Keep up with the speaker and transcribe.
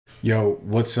Yo,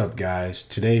 what's up guys?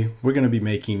 Today we're going to be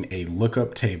making a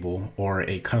lookup table or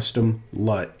a custom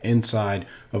LUT inside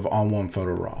of ON1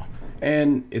 Photo Raw.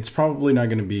 And it's probably not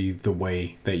going to be the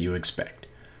way that you expect.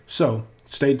 So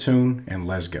stay tuned and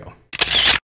let's go.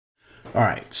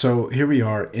 Alright, so here we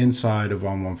are inside of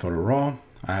ON1 Photo Raw.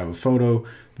 I have a photo.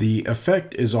 The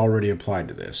effect is already applied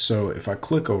to this. So if I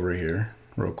click over here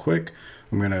real quick,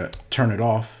 I'm going to turn it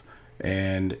off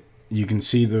and you can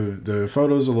see the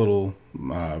photo's a little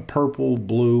purple,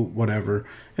 blue, whatever.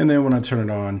 And then when I turn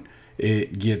it on,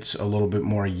 it gets a little bit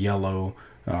more yellow.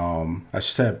 I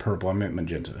said purple, I meant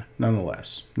magenta.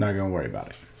 Nonetheless, not going to worry about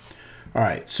it. All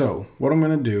right, so what I'm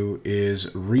going to do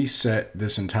is reset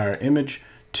this entire image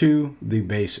to the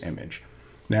base image.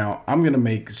 Now, I'm going to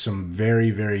make some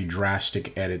very, very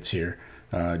drastic edits here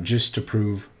just to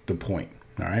prove the point.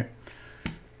 All right.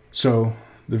 So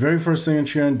the very first thing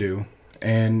that you're going to do,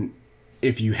 and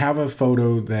if you have a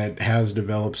photo that has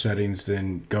developed settings,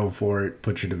 then go for it,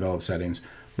 put your developed settings.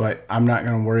 But I'm not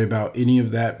going to worry about any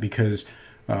of that because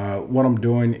what I'm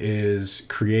doing is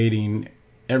creating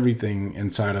everything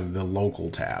inside of the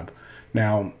local tab.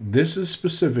 Now, this is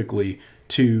specifically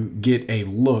to get a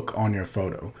look on your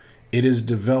photo. It is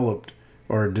developed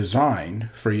or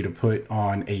designed for you to put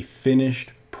on a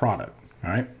finished product. All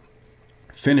right.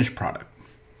 Finished product.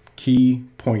 Key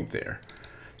point there.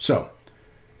 So,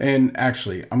 and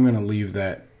actually, I'm going to leave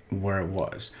that where it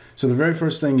was. So the very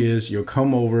first thing is you'll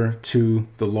come over to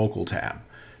the local tab.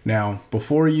 Now,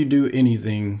 before you do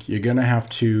anything, you're going to have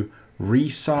to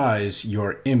resize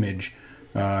your image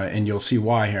and you'll see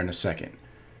why here in a second.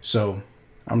 So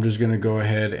I'm just going to go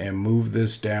ahead and move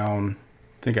this down.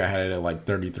 I think I had it at like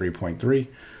 33.3.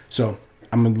 So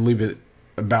I'm going to leave it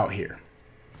about here.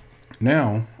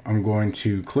 Now I'm going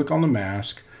to click on the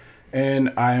mask.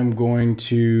 And I am going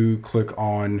to click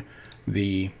on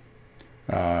the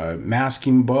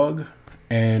masking bug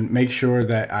and make sure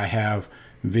that I have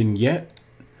vignette,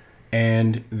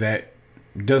 and that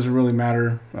doesn't really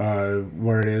matter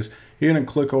where it is. You're going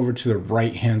to click over to the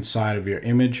right hand side of your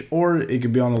image, or it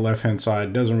could be on the left hand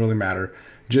side, doesn't really matter,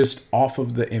 just off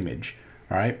of the image.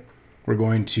 All right, we're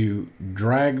going to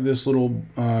drag this little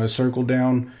circle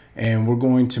down, and we're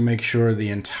going to make sure the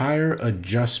entire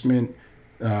adjustment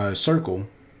circle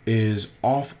is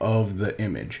off of the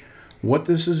image. What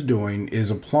this is doing is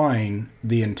applying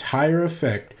the entire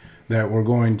effect that we're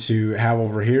going to have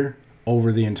over here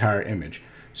over the entire image.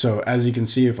 So as you can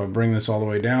see, if I bring this all the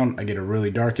way down, I get a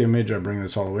really dark image. I bring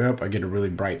this all the way up, I get a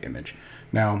really bright image.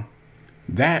 Now,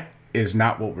 that is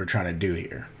not what we're trying to do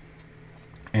here.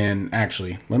 And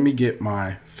actually, let me get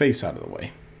my face out of the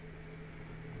way.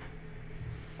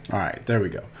 All right, there we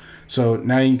go. So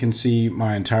now you can see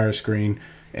my entire screen,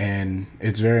 and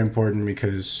it's very important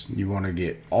because you want to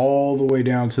get all the way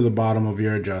down to the bottom of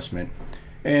your adjustment,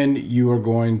 and you are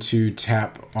going to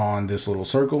tap on this little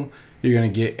circle. You're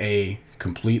going to get a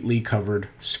completely covered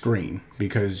screen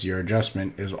because your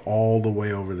adjustment is all the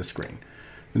way over the screen.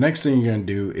 The next thing you're going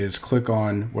to do is click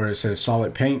on where it says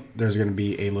solid paint. There's going to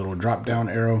be a little drop down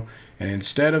arrow, and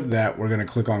instead of that, we're going to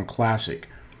click on classic.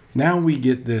 Now we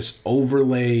get this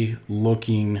overlay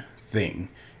looking thing,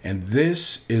 and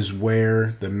this is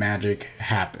where the magic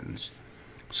happens.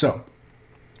 So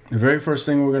the very first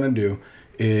thing we're going to do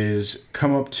is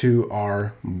come up to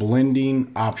our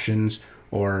blending options,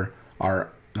 or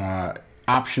our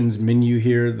options menu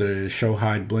here, the show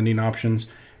hide blending options,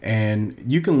 and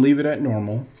you can leave it at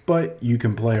normal, but you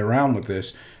can play around with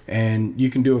this and you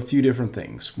can do a few different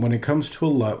things. When it comes to a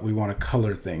LUT, we want to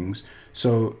color things.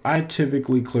 So I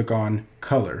typically click on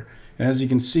color, and as you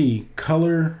can see,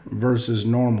 color versus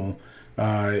normal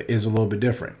is a little bit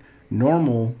different.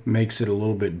 Normal makes it a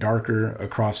little bit darker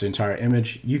across the entire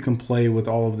image. You can play with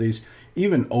all of these.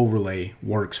 Even overlay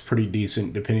works pretty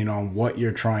decent depending on what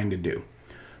you're trying to do.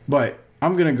 But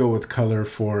I'm going to go with color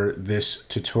for this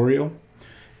tutorial,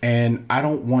 and I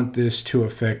don't want this to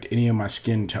affect any of my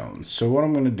skin tones. So what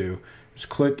I'm going to do is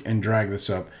click and drag this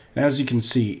up. And as you can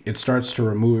see, it starts to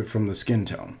remove it from the skin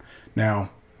tone. Now,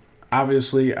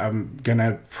 obviously, I'm going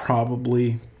to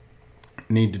probably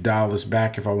need to dial this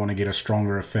back if I want to get a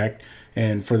stronger effect.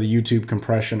 And for the YouTube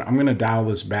compression, I'm going to dial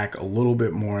this back a little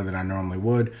bit more than I normally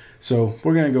would. So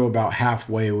we're going to go about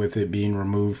halfway with it being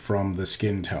removed from the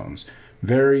skin tones.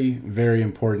 Very, very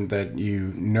important that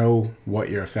you know what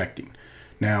you're affecting.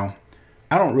 Now,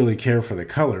 I don't really care for the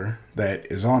color that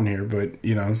is on here, but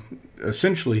you know,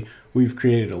 essentially we've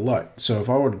created a LUT. So if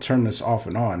I were to turn this off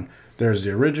and on, there's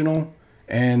the original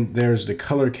and there's the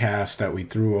color cast that we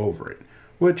threw over it,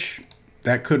 which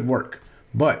that could work.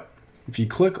 But if you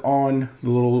click on the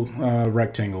little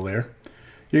rectangle there,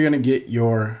 you're going to get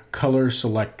your color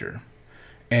selector.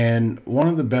 And one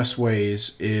of the best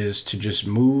ways is to just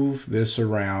move this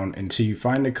around until you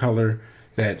find a color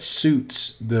that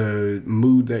suits the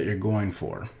mood that you're going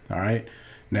for. All right.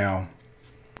 Now,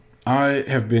 I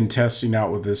have been testing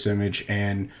out with this image,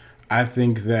 and I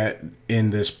think that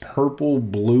in this purple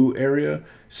blue area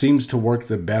seems to work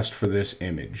the best for this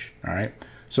image. All right.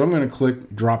 So I'm going to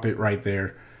click drop it right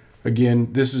there.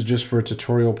 Again, this is just for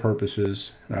tutorial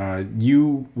purposes.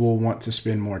 You will want to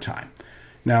spend more time.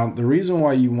 Now, the reason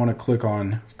why you want to click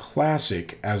on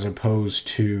classic as opposed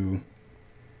to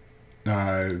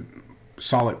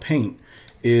solid paint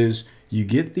is you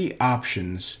get the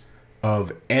options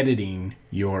of editing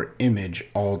your image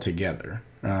altogether,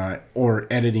 or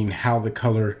editing how the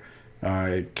color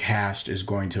cast is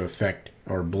going to affect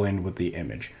or blend with the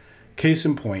image. Case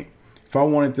in point, if I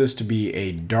wanted this to be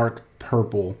a dark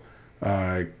purple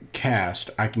cast,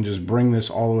 I can just bring this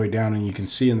all the way down, and you can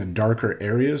see in the darker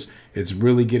areas it's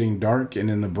really getting dark, and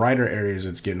in the brighter areas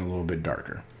it's getting a little bit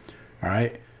darker. All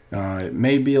right. It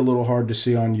may be a little hard to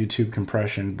see on YouTube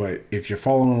compression, but if you're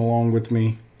following along with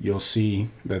me, you'll see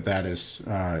that that is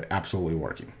absolutely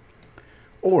working.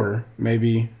 Or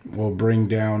maybe we'll bring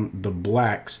down the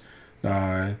blacks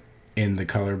in the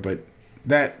color, but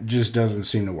that just doesn't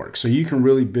seem to work. So you can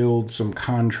really build some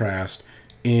contrast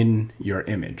in your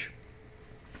image.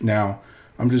 Now,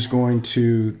 I'm just going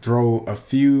to throw a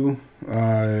few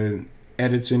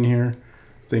edits in here.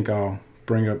 I think I'll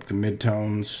bring up the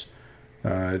midtones.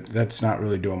 That's not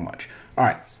really doing much. All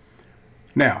right.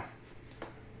 Now,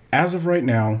 as of right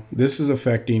now, this is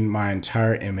affecting my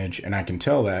entire image, and I can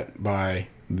tell that by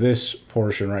this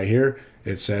portion right here.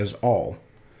 It says all.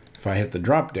 If I hit the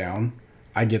drop down,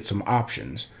 I get some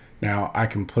options. Now I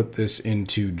can put this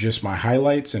into just my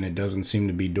highlights, and it doesn't seem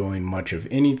to be doing much of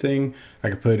anything. I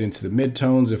can put it into the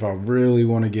midtones if I really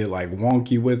want to get like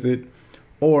wonky with it,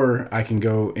 or I can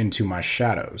go into my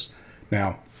shadows.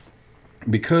 Now,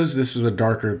 because this is a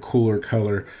darker, cooler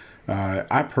color,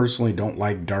 I personally don't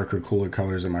like darker, cooler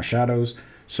colors in my shadows,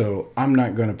 so I'm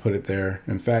not going to put it there.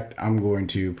 In fact, I'm going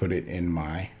to put it in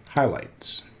my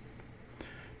highlights.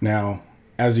 Now,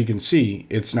 as you can see,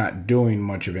 it's not doing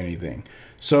much of anything.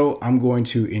 So I'm going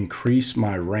to increase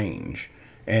my range.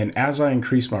 And as I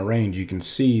increase my range, you can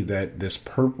see that this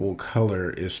purple color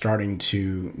is starting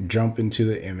to jump into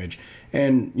the image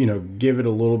and, you know, give it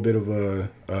a little bit of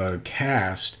a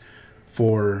cast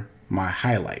for my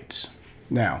highlights.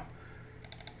 Now,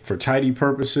 for tidy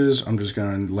purposes, I'm just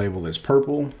going to label this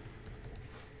purple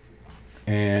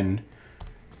and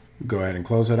go ahead and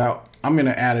close it out. I'm going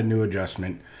to add a new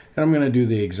adjustment, and I'm going to do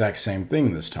the exact same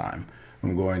thing this time.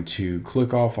 I'm going to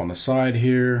click off on the side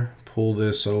here, pull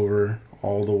this over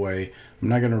all the way. I'm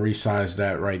not going to resize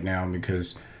that right now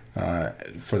because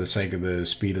for the sake of the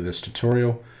speed of this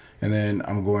tutorial. And then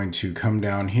I'm going to come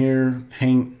down here,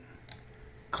 paint,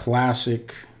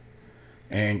 classic,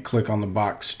 and click on the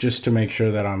box just to make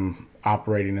sure that I'm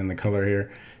operating in the color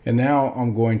here. And now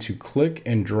I'm going to click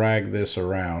and drag this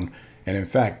around. And in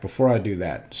fact, before I do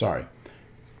that,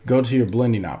 go to your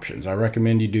blending options. I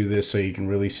recommend you do this so you can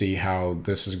really see how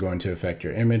this is going to affect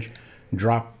your image.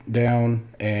 Drop down,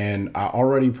 and I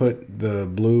already put the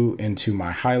blue into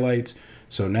my highlights.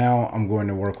 So now I'm going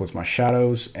to work with my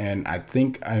shadows, and I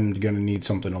think I'm going to need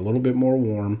something a little bit more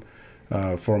warm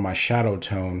for my shadow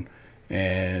tone.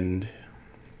 And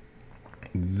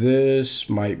this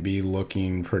might be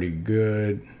looking pretty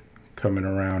good coming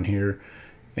around here.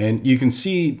 And you can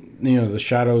see, you know, the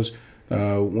shadows.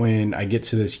 When I get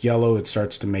to this yellow, it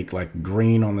starts to make like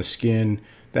green on the skin.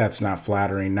 That's not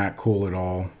flattering, not cool at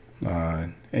all.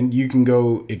 And you can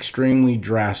go extremely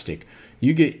drastic.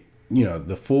 You get, you know,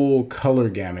 the full color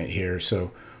gamut here.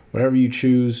 So whatever you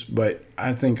choose, but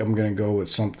I think I'm going to go with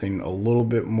something a little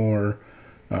bit more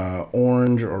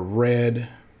orange or red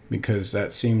because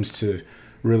that seems to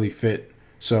really fit.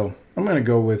 So I'm going to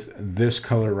go with this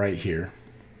color right here.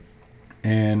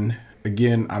 And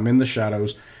again, I'm in the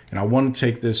shadows. And I want to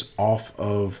take this off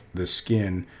of the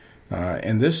skin.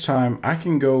 And this time I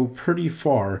can go pretty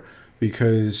far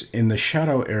because in the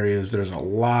shadow areas, there's a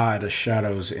lot of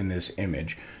shadows in this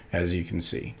image, as you can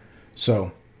see.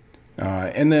 So,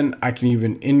 and then I can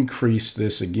even increase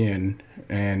this again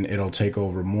and it'll take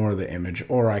over more of the image,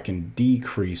 or I can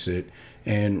decrease it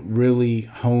and really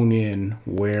hone in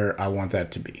where I want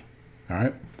that to be. All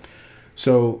right.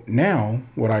 So now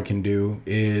what I can do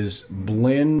is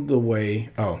blend the way,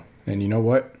 oh, and you know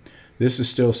what? This is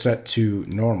still set to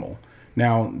normal.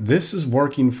 Now this is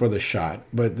working for the shot,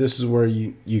 but this is where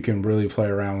you can really play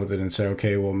around with it and say,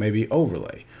 okay, well maybe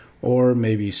overlay or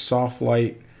maybe soft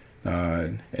light.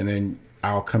 And then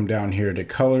I'll come down here to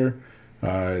color.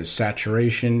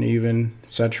 Saturation, even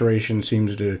saturation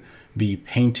seems to be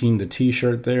painting the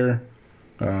t-shirt there,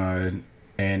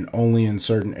 and only in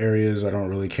certain areas. I don't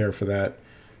really care for that.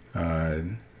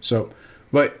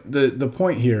 But the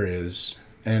point here is,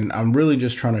 and I'm really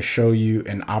just trying to show you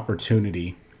an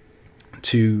opportunity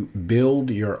to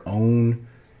build your own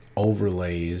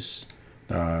overlays,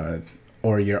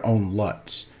 or your own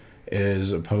LUTs,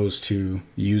 as opposed to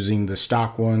using the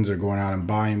stock ones or going out and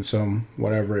buying some,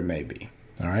 whatever it may be.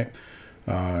 All right.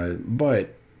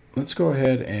 But let's go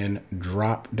ahead and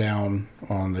drop down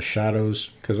on the shadows,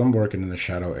 because I'm working in the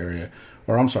shadow area,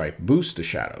 or I'm sorry, boost the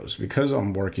shadows because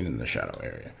I'm working in the shadow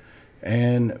area,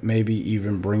 and maybe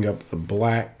even bring up the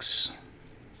blacks.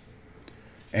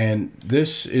 And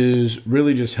this is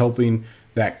really just helping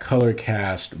that color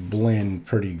cast blend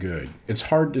pretty good. It's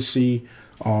hard to see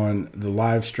on the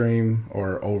live stream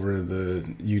or over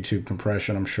the YouTube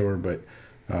compression, I'm sure, but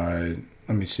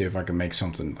let me see if I can make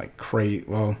something like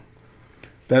well,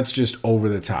 that's just over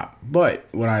the top. But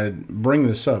when I bring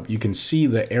this up, you can see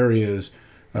the areas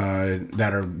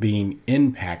that are being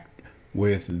impacted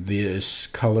with this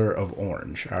color of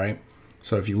orange. All right.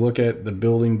 So if you look at the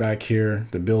building back here,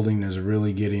 the building is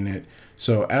really getting it.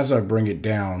 So as I bring it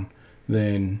down,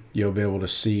 then you'll be able to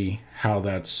see how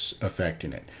that's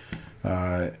affecting it.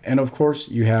 And of course,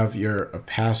 you have your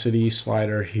opacity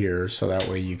slider here, so that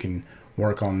way you can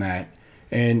work on that.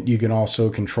 And you can also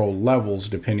control levels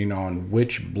depending on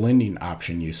which blending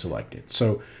option you selected.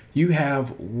 So you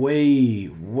have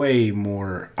way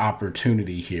more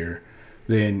opportunity here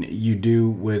than you do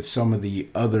with some of the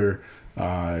other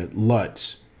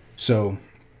LUTs. So,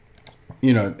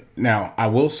 you know, now I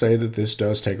will say that this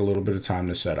does take a little bit of time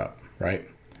to set up, right?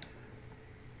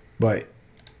 But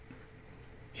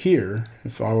here,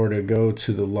 if I were to go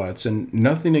to the LUTs, and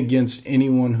nothing against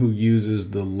anyone who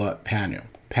uses the LUT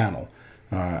panel.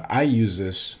 I use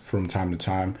this from time to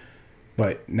time,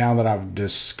 but now that I've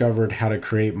discovered how to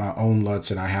create my own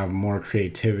LUTs and I have more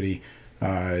creativity,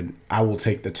 I will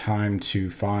take the time to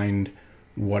find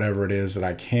whatever it is that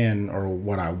I can or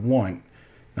what I want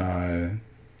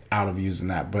out of using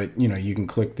that. But you know, you can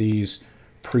click these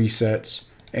presets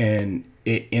and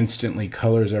it instantly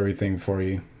colors everything for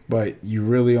you. But you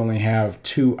really only have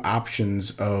 2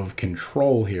 options of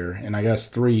control here, and I guess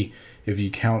 3 if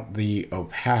you count the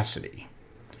opacity.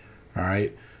 All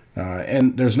right.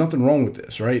 And there's nothing wrong with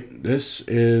this, right? This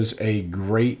is a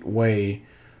great way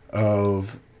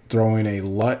of throwing a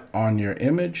LUT on your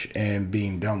image and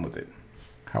being done with it.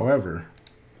 However,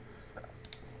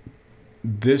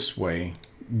 this way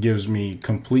gives me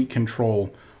complete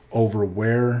control over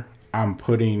where I'm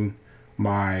putting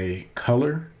my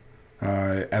color,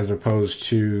 as opposed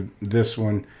to this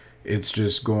one. It's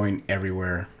just going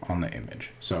everywhere on the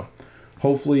image. So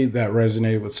hopefully that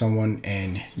resonated with someone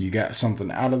and you got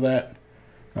something out of that.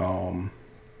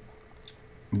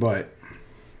 But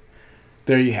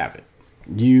there you have it.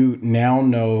 You now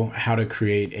know how to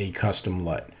create a custom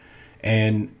LUT.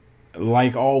 And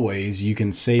like always, you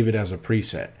can save it as a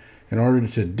preset. In order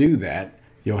to do that,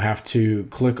 you'll have to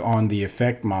click on the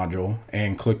effect module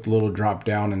and click the little drop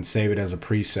down and save it as a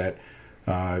preset.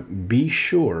 Be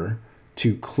sure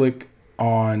to click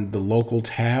on the local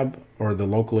tab or the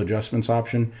local adjustments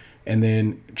option, and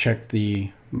then check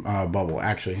the bubble.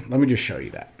 Actually, let me just show you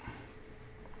that.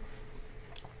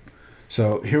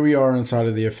 So here we are inside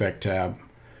of the effect tab.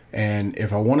 And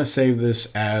if I want to save this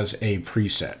as a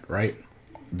preset, right?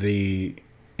 The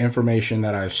information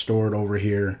that I stored over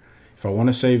here, if I want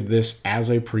to save this as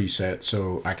a preset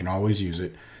so I can always use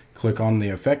it, click on the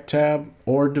effect tab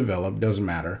or develop, doesn't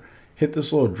matter. Hit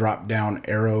this little drop down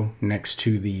arrow next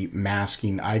to the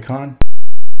masking icon.